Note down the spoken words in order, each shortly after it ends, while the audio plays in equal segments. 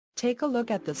Take a look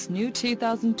at this new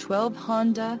 2012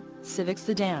 Honda Civic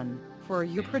Sedan. For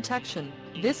your protection,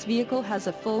 this vehicle has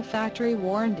a full factory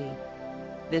warranty.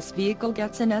 This vehicle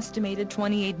gets an estimated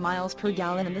 28 miles per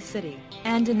gallon in the city,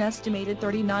 and an estimated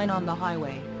 39 on the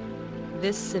highway.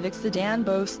 This Civic Sedan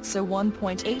boasts a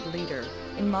 1.8-liter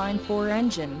inline-4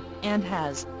 engine, and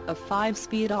has a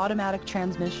 5-speed automatic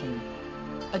transmission.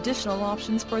 Additional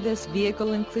options for this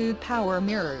vehicle include power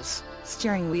mirrors,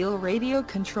 steering wheel radio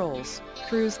controls,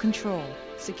 cruise control,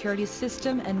 security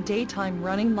system and daytime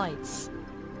running lights.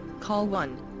 Call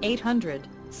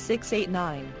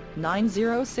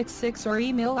 1-800-689-9066 or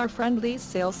email our friendly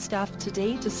sales staff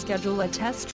today to schedule a test